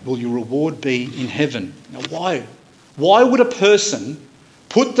great will your reward be in heaven. Now why? Why would a person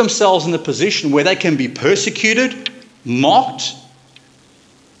put themselves in a position where they can be persecuted, mocked,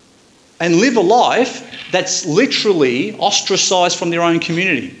 and live a life that's literally ostracised from their own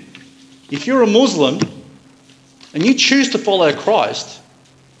community? If you're a Muslim and you choose to follow Christ,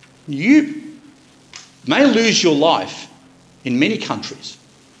 you may lose your life in many countries,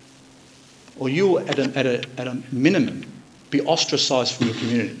 or you will at a minimum be ostracised from your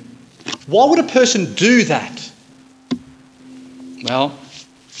community. Why would a person do that? Well,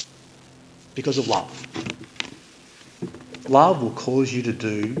 because of love. Love will cause you to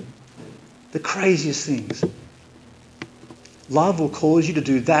do the craziest things. Love will cause you to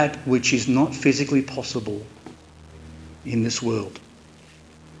do that which is not physically possible in this world.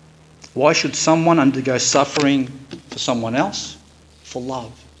 Why should someone undergo suffering for someone else? for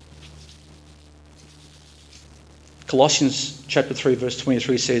love. Colossians chapter 3 verse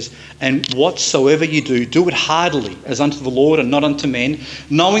 23 says, "And whatsoever you do, do it heartily as unto the Lord and not unto men,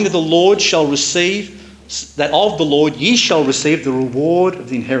 knowing that the Lord shall receive, that of the Lord ye shall receive the reward of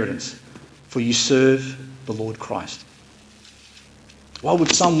the inheritance, for you serve the Lord Christ." Why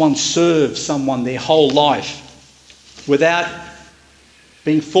would someone serve someone their whole life without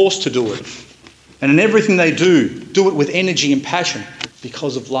being forced to do it? And in everything they do it with energy and passion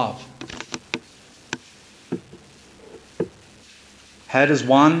because of love. How does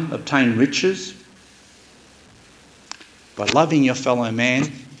one obtain riches? By loving your fellow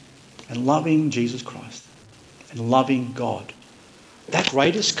man and loving Jesus Christ and loving God. That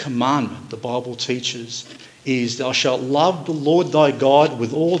greatest commandment, the Bible teaches, is thou shalt love the Lord thy God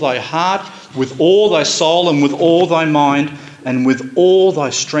with all thy heart, with all thy soul, and with all thy mind, and with all thy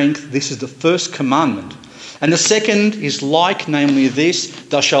strength. This is the first commandment. And the second is like, namely this,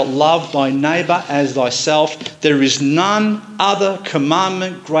 thou shalt love thy neighbour as thyself. There is none other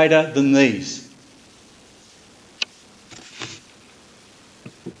commandment greater than these.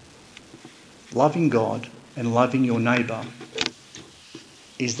 Loving God and loving your neighbour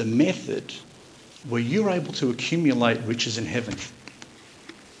is the method where you're able to accumulate riches in heaven.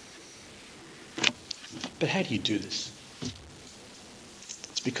 But how do you do this?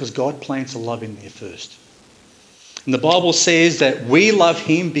 It's because God plants a love in there first. And the Bible says that we love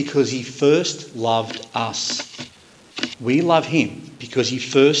him because he first loved us. We love him because he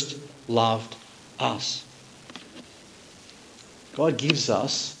first loved us. God gives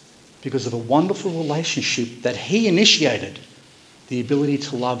us, because of a wonderful relationship that he initiated, the ability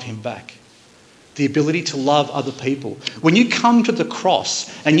to love him back. The ability to love other people. When you come to the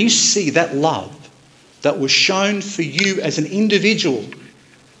cross and you see that love that was shown for you as an individual,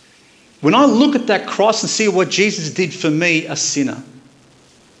 when I look at that cross and see what Jesus did for me, a sinner,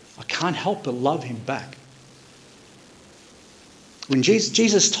 I can't help but love him back. When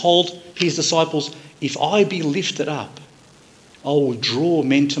Jesus told his disciples, "If I be lifted up, I will draw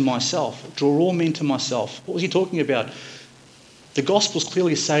men to myself." Draw all men to myself. What was he talking about? The Gospels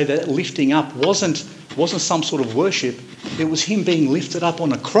clearly say that lifting up wasn't some sort of worship. It was him being lifted up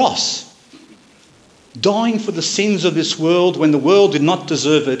on a cross. Dying for the sins of this world when the world did not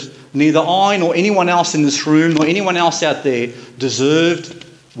deserve it. Neither I nor anyone else in this room nor anyone else out there deserved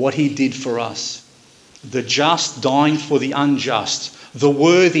what he did for us. The just dying for the unjust. The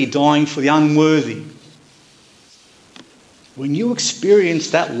worthy dying for the unworthy. When you experience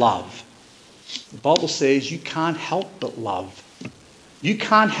that love, the Bible says you can't help but love. You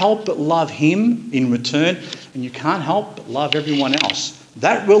can't help but love him in return, and you can't help but love everyone else.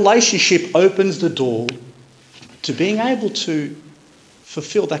 That relationship opens the door to being able to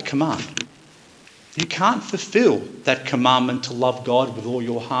fulfill that command. You can't fulfill that commandment to love God with all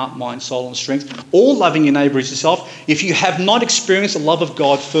your heart, mind, soul and strength, or loving your neighbour as yourself, if you have not experienced the love of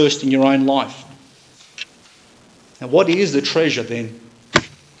God first in your own life. Now, what is the treasure then?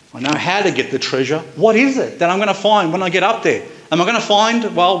 I know how to get the treasure. What is it that I'm going to find when I get up there? Am I going to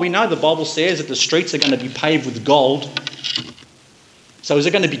find, well, we know the Bible says that the streets are going to be paved with gold. So is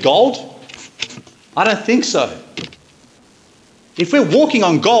it going to be gold? I don't think so. If we're walking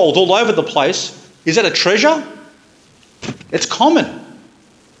on gold all over the place, is that a treasure? It's common.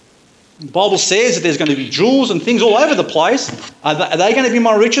 The Bible says that there's going to be jewels and things all over the place. Are they going to be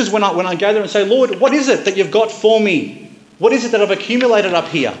my riches when I go there and say, "Lord, what is it that you've got for me? What is it that I've accumulated up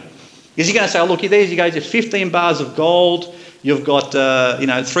here?" Is he going to say, "Oh, look, there you go, there's 15 bars of gold. You've got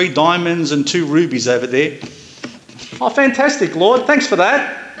 3 diamonds and 2 rubies over there. Oh, fantastic, Lord. Thanks for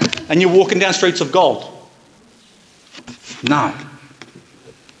that." And you're walking down streets of gold. No.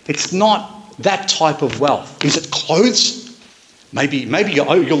 It's not that type of wealth. Is it clothes? Maybe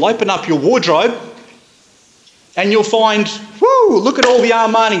you'll open up your wardrobe and you'll find, whoo, look at all the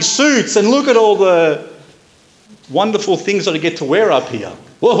Armani suits and look at all the wonderful things that I get to wear up here.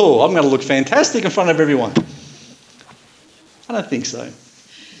 Whoa, I'm going to look fantastic in front of everyone. I don't think so.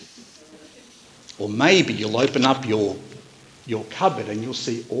 Or maybe you'll open up your cupboard and you'll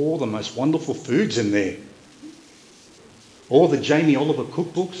see all the most wonderful foods in there. All the Jamie Oliver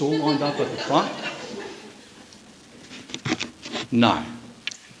cookbooks all lined up at the front. No.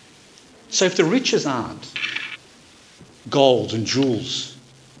 So if the riches aren't gold and jewels,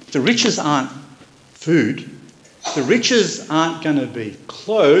 if the riches aren't food, if the riches aren't going to be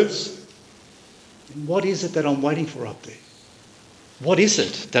clothes, then what is it that I'm waiting for up there? What is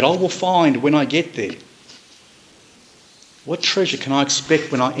it that I will find when I get there? What treasure can I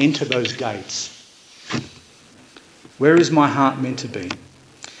expect when I enter those gates? Where is my heart meant to be?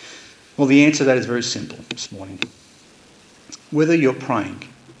 Well, the answer to that is very simple this morning. Whether you're praying,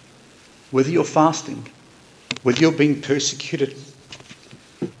 whether you're fasting, whether you're being persecuted,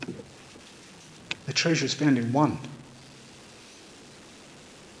 the treasure is found in one.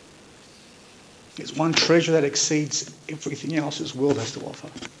 It's one treasure that exceeds everything else this world has to offer.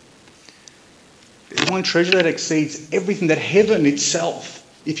 It's one treasure that exceeds everything that heaven itself,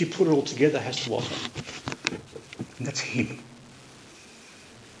 if you put it all together, has to offer. And that's him.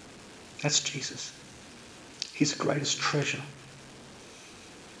 That's Jesus. He's the greatest treasure.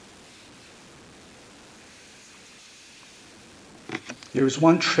 There is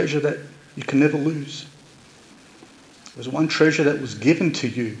one treasure that you can never lose. There's one treasure that was given to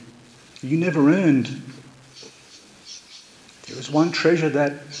you, you never earned. There is one treasure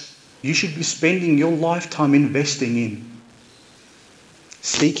that you should be spending your lifetime investing in,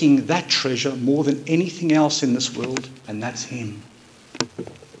 seeking that treasure more than anything else in this world, and that's him.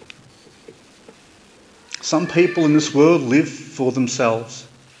 Some people in this world live for themselves.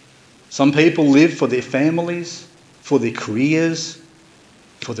 Some people live for their families, for their careers,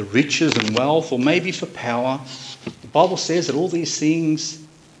 for the riches and wealth, or maybe for power. The Bible says that all these things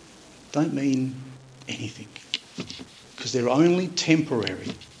don't mean anything because they're only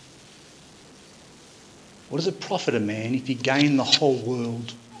temporary. What does it profit a man if he gain the whole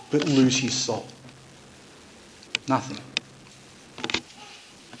world but lose his soul? Nothing.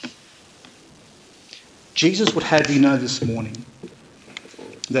 Jesus would have you know this morning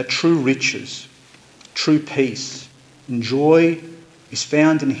that true riches, true peace, and joy is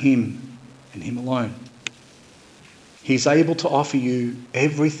found in him and him alone. He's able to offer you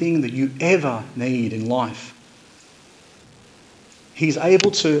everything that you ever need in life. He's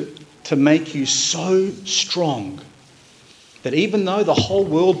able to make you so strong that even though the whole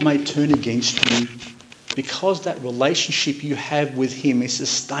world may turn against you, because that relationship you have with him is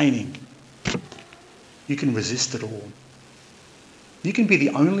sustaining, you can resist it all. You can be the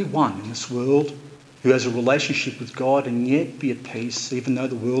only one in this world who has a relationship with God and yet be at peace, even though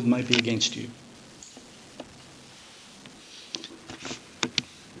the world may be against you.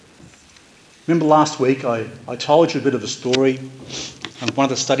 Remember last week I told you a bit of a story. One of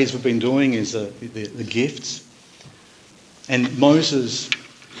the studies we've been doing is the gifts. And Moses,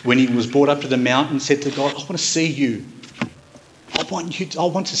 when he was brought up to the mountain, said to God, I want to see you. I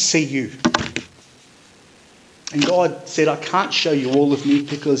want to see you. And God said, I can't show you all of me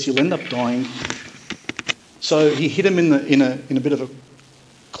because you'll end up dying. So he hit him in a bit of a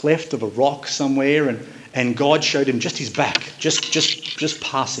cleft of a rock somewhere, and God showed him just his back, just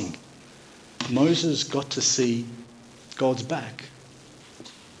passing. Moses got to see God's back.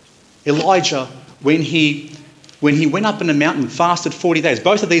 Elijah, when he went up in the mountain, fasted 40 days.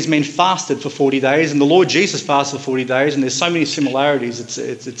 Both of these men fasted for 40 days, and the Lord Jesus fasted for 40 days, and there's so many similarities,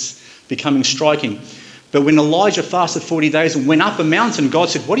 it's becoming striking. But when Elijah fasted 40 days and went up a mountain, God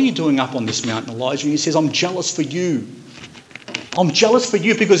said, what are you doing up on this mountain, Elijah? And he says, I'm jealous for you. I'm jealous for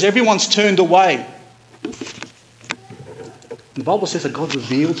you because everyone's turned away. The Bible says that God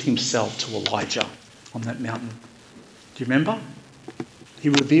revealed himself to Elijah on that mountain. Do you remember? He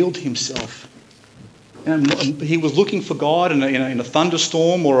revealed himself. And he was looking for God in a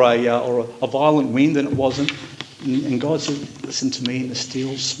thunderstorm or a violent wind, and it wasn't. And God said, listen to me in the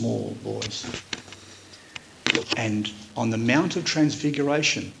still small voice. And on the Mount of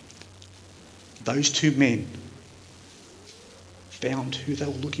Transfiguration, those two men found who they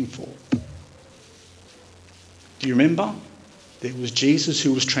were looking for. Do you remember? There was Jesus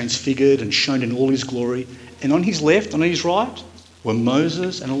who was transfigured and shown in all his glory. And on his left, on his right, were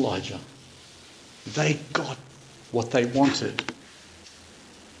Moses and Elijah. They got what they wanted.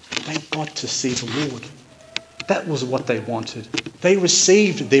 They got to see the Lord. That was what they wanted. They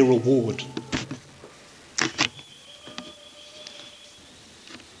received their reward.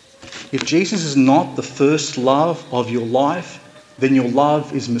 If Jesus is not the first love of your life, then your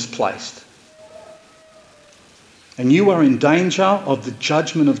love is misplaced. And you are in danger of the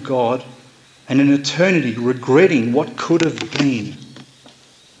judgment of God and in eternity regretting what could have been.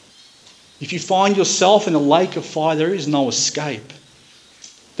 If you find yourself in a lake of fire, there is no escape.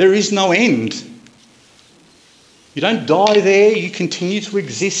 There is no end. You don't die there, you continue to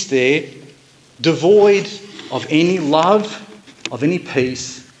exist there, devoid of any love, of any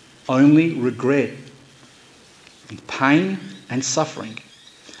peace, only regret and pain and suffering.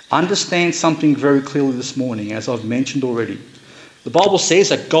 Understand something very clearly this morning, as I've mentioned already. The Bible says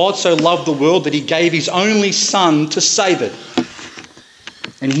that God so loved the world that he gave his only Son to save it.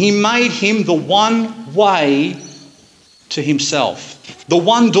 And he made him the one way to himself, the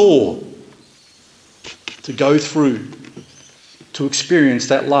one door to go through, to experience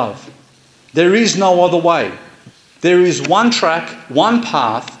that love. There is no other way. There is one track, one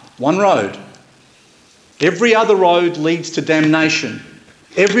path, one road. Every other road leads to damnation.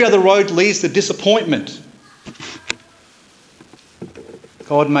 Every other road leads to disappointment.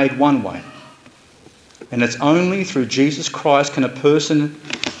 God made one way. And it's only through Jesus Christ can a person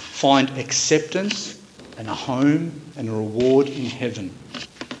find acceptance and a home and a reward in heaven.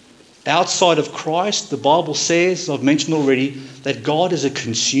 Outside of Christ, the Bible says, I've mentioned already, that God is a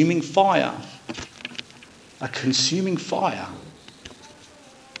consuming fire. A consuming fire.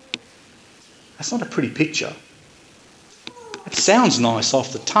 That's not a pretty picture. It sounds nice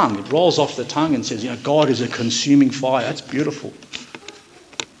off the tongue. It rolls off the tongue and says, God is a consuming fire. That's beautiful.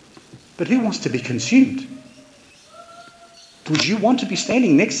 But who wants to be consumed? Would you want to be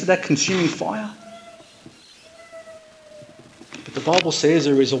standing next to that consuming fire? But the Bible says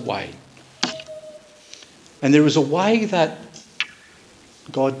there is a way. And there is a way that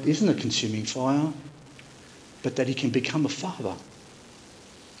God isn't a consuming fire, but that he can become a father.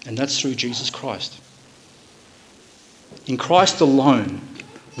 And that's through Jesus Christ. In Christ alone,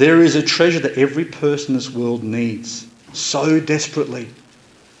 there is a treasure that every person in this world needs so desperately.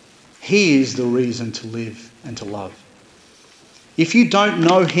 He is the reason to live and to love. If you don't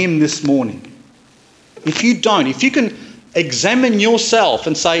know him this morning, if you can examine yourself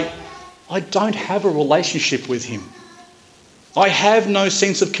and say, I don't have a relationship with him. I have no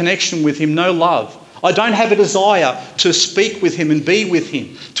sense of connection with him, no love. I don't have a desire to speak with him and be with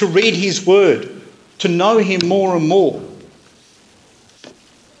him, to read his word, to know him more and more.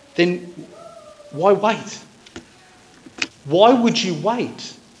 Then why wait? Why would you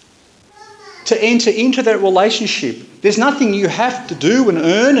wait to enter into that relationship? There's nothing you have to do and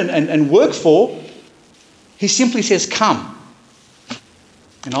earn and work for. He simply says, come,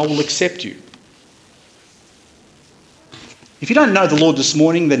 and I will accept you. If you don't know the Lord this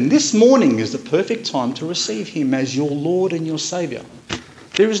morning, then this morning is the perfect time to receive him as your Lord and your Saviour.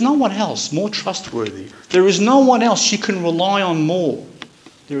 There is no one else more trustworthy. There is no one else you can rely on more.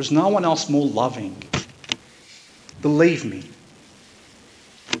 There is no one else more loving. Believe me.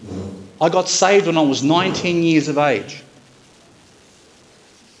 I got saved when I was 19 years of age.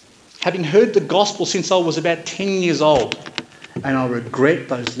 Having heard the gospel since I was about 10 years old, and I regret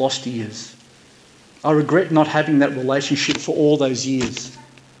those lost years. I regret not having that relationship for all those years.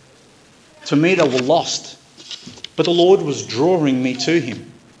 To me, they were lost. But the Lord was drawing me to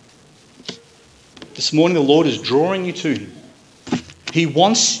him. This morning, the Lord is drawing you to him. He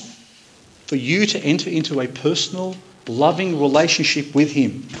wants for you to enter into a personal, loving relationship with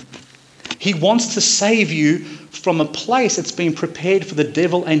him. He wants to save you from a place that's been prepared for the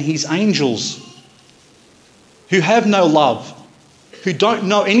devil and his angels, who have no love, who don't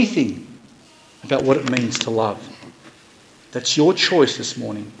know anything about what it means to love. That's your choice this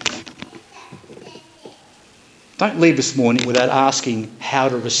morning. Don't leave this morning without asking how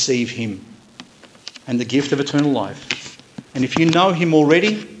to receive him and the gift of eternal life. And if you know him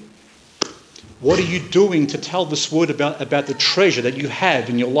already, what are you doing to tell this word about the treasure that you have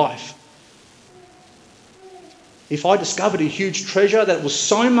in your life? If I discovered a huge treasure that was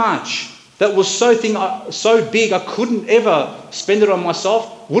so much, that was so big I couldn't ever spend it on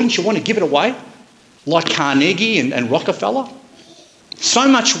myself, wouldn't you want to give it away? Like Carnegie and Rockefeller? So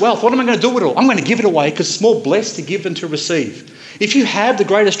much wealth, what am I going to do with it all? I'm going to give it away because it's more blessed to give than to receive. If you have the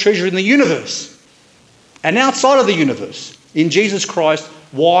greatest treasure in the universe and outside of the universe, in Jesus Christ,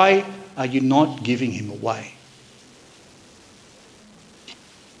 why are you not giving him away?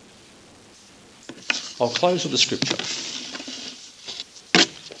 I'll close with the scripture.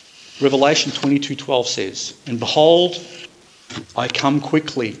 Revelation 22:12 says, "And behold, I come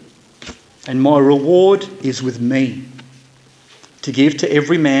quickly, and my reward is with me, to give to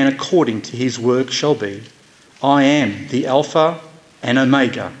every man according to his work shall be. I am the Alpha and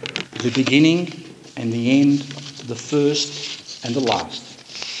Omega, the beginning and the end, the first and the last."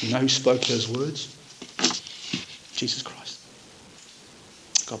 You know who spoke those words? Jesus Christ.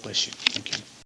 God bless you. Thank you.